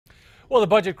Well, the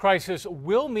budget crisis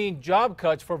will mean job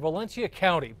cuts for Valencia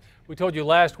County. We told you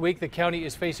last week the county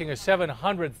is facing a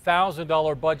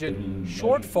 $700,000 budget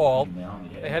shortfall.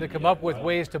 They had to come up with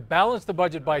ways to balance the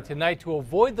budget by tonight to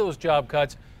avoid those job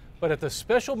cuts. But at the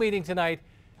special meeting tonight,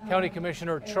 County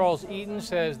Commissioner Charles Eaton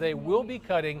says they will be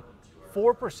cutting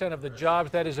 4% of the jobs.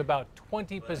 That is about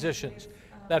 20 positions.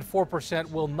 That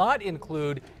 4% will not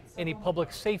include any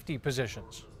public safety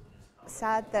positions.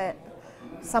 Sad that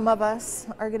some of us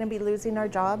are going to be losing our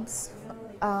jobs.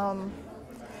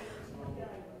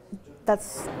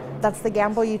 That's the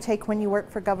gamble you take when you work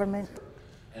for government.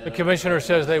 The commissioner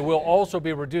says they will also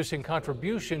be reducing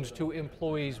contributions to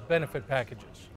employees' benefit packages.